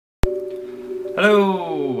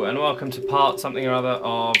Hello and welcome to part something or other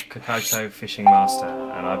of Cocoto Fishing Master,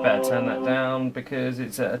 and I better turn that down because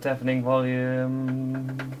it's at a deafening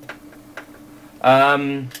volume.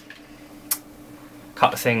 Couple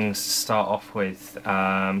of things to start off with,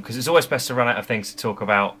 because it's always best to run out of things to talk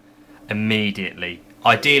about immediately,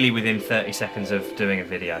 ideally within 30 seconds of doing a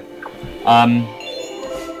video.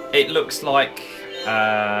 It looks like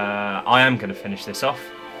I am going to finish this off.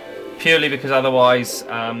 Purely because otherwise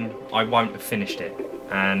I won't have finished it,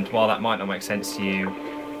 and while that might not make sense to you,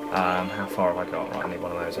 how far have I got? Right, I need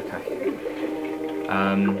one of those, okay.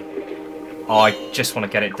 I just want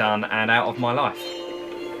to get it done and out of my life.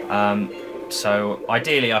 So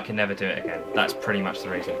ideally I can never do it again. That's pretty much the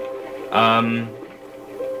reason.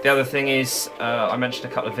 The other thing is, I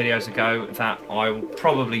mentioned a couple of videos ago that I will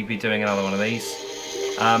probably be doing another one of these,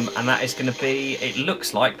 and that is going to be, it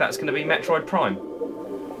looks like that's going to be Metroid Prime.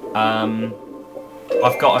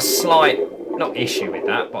 I've got a slight, not issue with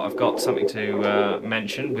that, but I've got something to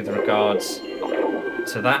mention with regards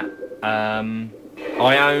to that.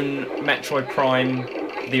 I own Metroid Prime,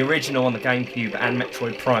 the original on the GameCube, and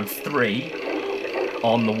Metroid Prime 3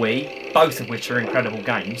 on the Wii, both of which are incredible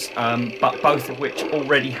games, but both of which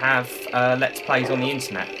already have Let's Plays on the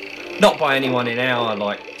internet. Not by anyone in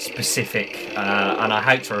our specific, and I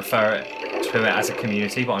hate to refer to it as a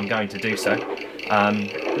community, but I'm going to do so.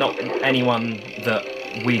 Not anyone that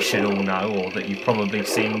we should all know, or that you've probably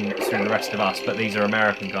seen through the rest of us, but these are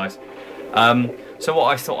American guys. So what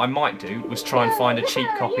I thought I might do was try and find a cheap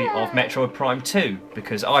copy of Metroid Prime 2,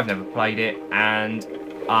 because I've never played it, and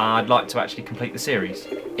I'd like to actually complete the series.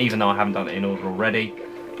 Even though I haven't done it in order already,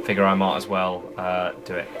 figure I might as well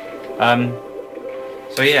do it.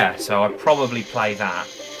 So yeah, so I'd probably play that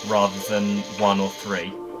rather than 1 or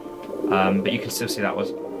 3. But you can still see that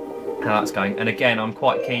was how that's going, and again I'm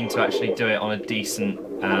quite keen to actually do it on a decent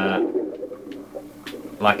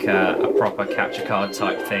like a proper capture card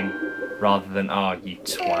type thing, rather than you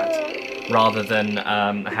twat, rather than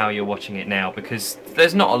how you're watching it now, because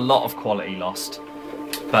there's not a lot of quality lost,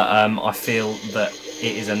 but I feel that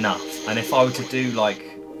it is enough. And if I were to do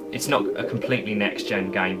it's not a completely next gen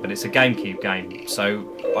game, but it's a GameCube game,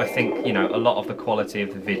 so I think, you know, a lot of the quality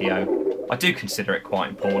of the video, I do consider it quite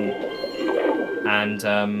important. And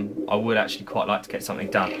I would actually quite like to get something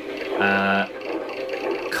done.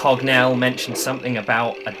 Cognell mentioned something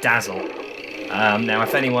about a dazzle. Now,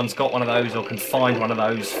 if anyone's got one of those or can find one of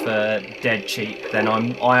those for dead cheap, then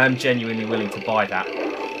I am genuinely willing to buy that,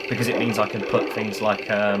 because it means I can put things like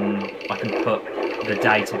I can put the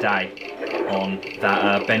day-to-day on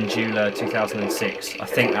that Benjula 2006. I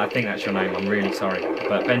think that's your name. I'm really sorry,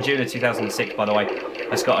 but Benjula 2006, by the way,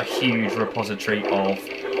 has got a huge repository of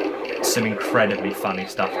some incredibly funny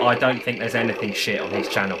stuff. I don't think there's anything shit on his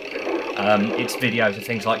channel. It's videos of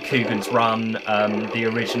things like Coogan's Run,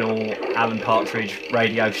 the original Alan Partridge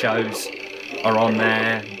radio shows are on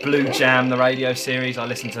there. Blue Jam, the radio series, I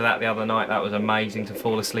listened to that the other night. That was amazing to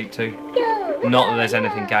fall asleep to. Not that there's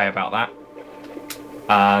anything gay about that.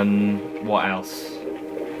 What else?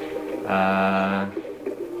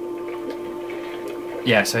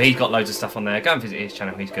 Yeah, so he's got loads of stuff on there. Go and visit his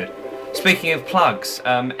channel, he's good. Speaking of plugs,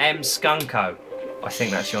 M Skunko, I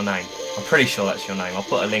think that's your name. I'm pretty sure that's your name. I'll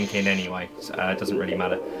put a link in anyway, so, it doesn't really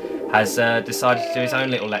matter. Has decided to do his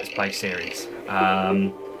own little Let's Play series.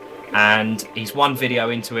 And he's one video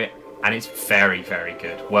into it, and it's very, very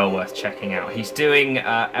good. Well worth checking out. He's doing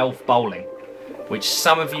Elf Bowling, which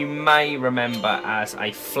some of you may remember as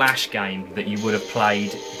a flash game that you would have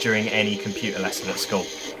played during any computer lesson at school.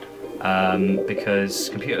 Because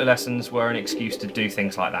computer lessons were an excuse to do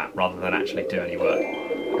things like that rather than actually do any work.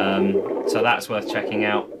 So that's worth checking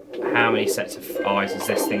out. How many sets of eyes has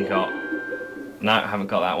this thing got? No, I haven't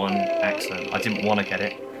got that one. Excellent. I didn't want to get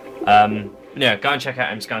it. Yeah, go and check out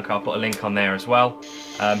M Skunk. I'll put a link on there as well.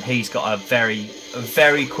 He's got a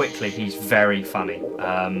very quickly, he's very funny.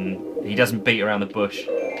 He doesn't beat around the bush.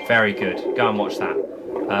 Very good. Go and watch that.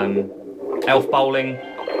 Elf Bowling.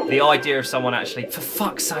 The idea of someone actually, for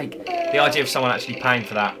fuck's sake, the idea of someone actually paying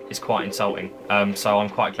for that is quite insulting. So I'm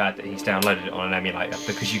quite glad that he's downloaded it on an emulator,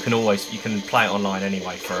 because you can play it online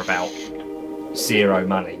anyway for about zero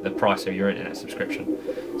money, the price of your internet subscription.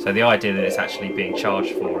 So the idea that it's actually being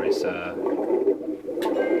charged for is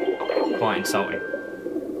quite insulting.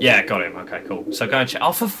 Yeah, got him. Okay, cool. So go and check.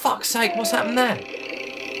 Oh, for fuck's sake, what's happened there?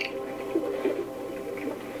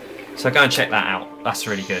 So go and check that out. That's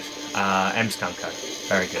really good. M Skunko.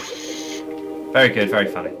 Very good. Very good, very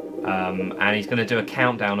funny. And he's going to do a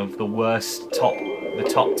countdown of the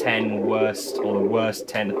top 10 worst, or the worst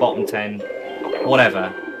 10, the bottom 10,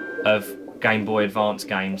 whatever, of Game Boy Advance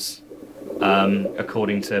games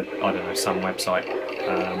according to, I don't know, some website.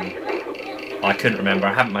 I couldn't remember.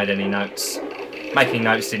 I haven't made any notes. Making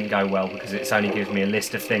notes didn't go well because it's only gives me a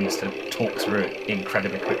list of things to talk through it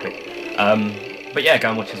incredibly quickly. But yeah, go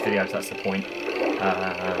and watch his videos, that's the point.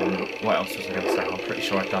 What else was I going to say? I'm pretty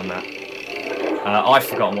sure I've done that. I've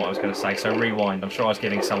forgotten what I was going to say, so rewind. I'm sure I was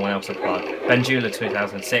giving someone else a plug. Benjula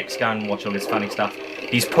 2006, go and watch all this funny stuff.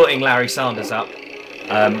 He's putting Larry Sanders up,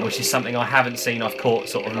 which is something I haven't seen. I've caught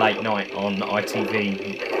sort of late night on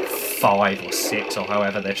ITV 5 or 6 or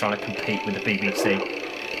however they're trying to compete with the BBC.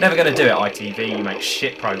 Never going to do it, ITV, you make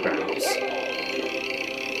shit programmes.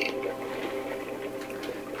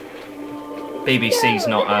 BBC's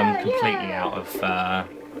not completely out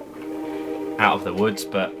of the woods,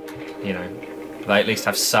 but you know, they at least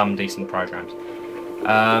have some decent programmes.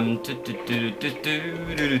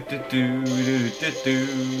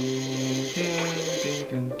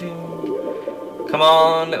 Come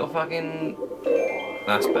on, little fucking...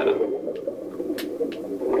 That's better.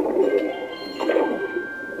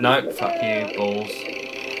 No, fuck you, balls.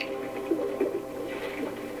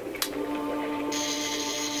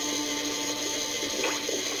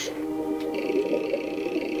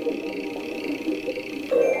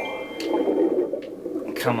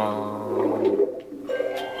 Come on.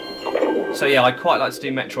 So yeah, I'd quite like to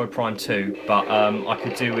do Metroid Prime 2, but I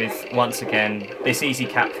could do with, once again, this easy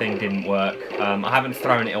cap thing didn't work. I haven't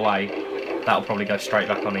thrown it away. That'll probably go straight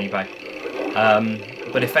back on eBay.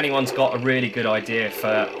 But if anyone's got a really good idea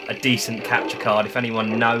for a decent capture card, if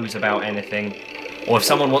anyone knows about anything, or if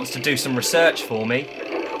someone wants to do some research for me,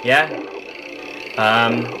 yeah?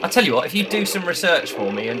 I'll tell you what, if you do some research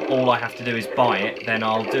for me and all I have to do is buy it, then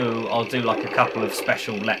I'll do like a couple of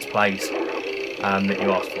special Let's Plays that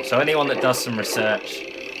you asked for. So anyone that does some research,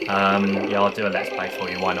 yeah, I'll do a Let's Play for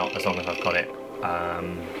you, why not, as long as I've got it.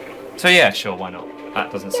 So yeah, sure, why not?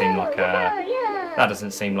 That doesn't seem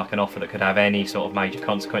like an offer that could have any sort of major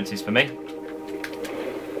consequences for me.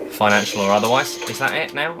 Financial or otherwise. Is that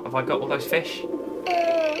it now? Have I got all those fish?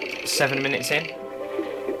 7 minutes in?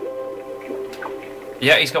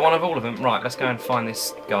 Yeah, he's got one of all of them. Right, let's go and find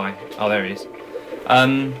this guy. Oh, there he is.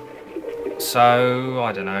 So,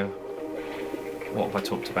 I don't know. What have I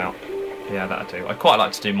talked about? Yeah, that'll do. I'd quite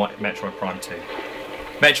like to do Metroid Prime 2.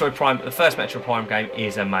 Metroid Prime, the first Metroid Prime game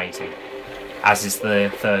is amazing. As is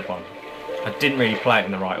the third one. I didn't really play it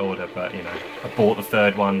in the right order, but, you know, I bought the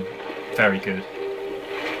third one. Very good.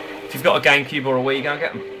 If you've got a GameCube or a Wii, go and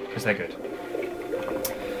get them, because they're good.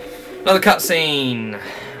 Another cutscene.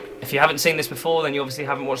 If you haven't seen this before, then you obviously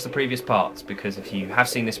haven't watched the previous parts, because if you have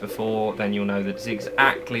seen this before, then you'll know that it's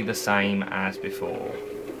exactly the same as before.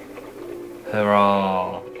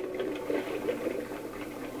 Hurrah!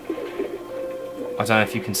 I don't know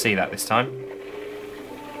if you can see that this time.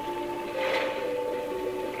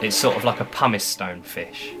 It's sort of like a pumice stone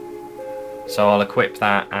fish. So I'll equip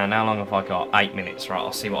that, and how long have I got? 8 minutes, right,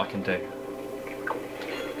 I'll see what I can do.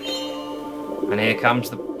 And here comes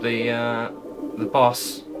the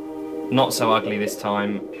boss. Not so ugly this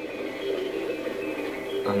time.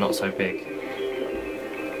 And not so big.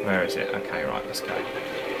 Where is it? Okay, right, let's go.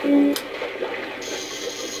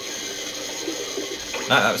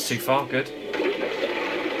 No, that was too far, good.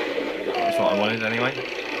 That's what I wanted anyway.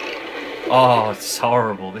 Oh, it's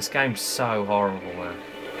horrible. This game's so horrible,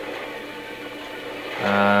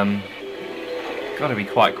 man. Got to be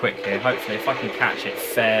quite quick here. Hopefully, if I can catch it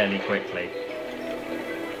fairly quickly.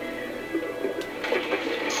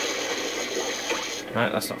 No,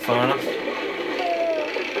 that's not far enough.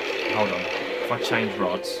 Hold on. If I change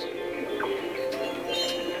rods,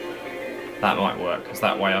 that might work, because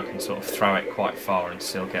that way I can sort of throw it quite far and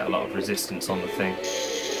still get a lot of resistance on the thing.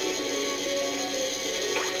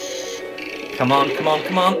 Come on, come on,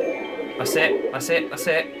 come on. That's it, that's it, that's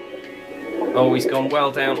it. Oh, he's gone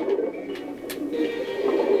well down.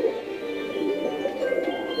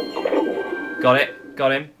 Got it,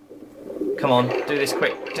 got him. Come on, do this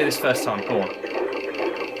quick, do this first time, go on.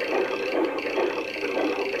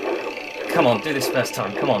 Come on, do this first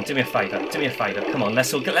time. Come on, do me a favour. Do me a favour. Come on,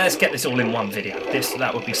 let's get this all in one video.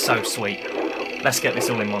 That would be so sweet. Let's get this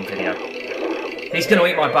all in one video. He's going to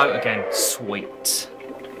eat my boat again. Sweet.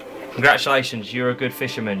 Congratulations, you're a good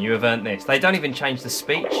fisherman. You have earned this. They don't even change the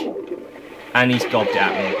speech, and he's gobbed it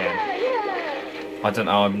at me again. I don't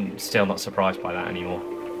know. I'm still not surprised by that anymore.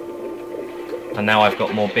 And now I've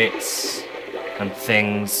got more bits and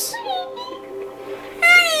things.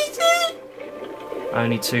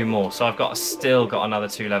 Only 2 more, so I've still got another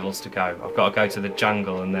 2 levels to go. I've got to go to the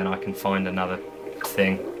jungle and then I can find another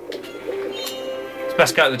thing. It's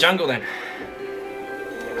best go to the jungle then.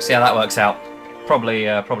 See how that works out. Probably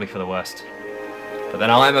for the worst. But then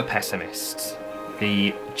I'm a pessimist.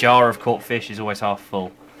 The jar of caught fish is always half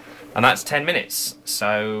full. And that's 10 minutes.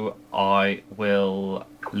 So I will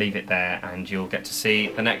leave it there and you'll get to see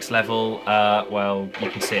the next level. Well, you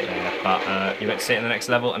can see it there, but you'll get to see it in the next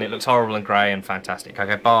level and it looks horrible and grey and fantastic.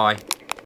 Okay, bye.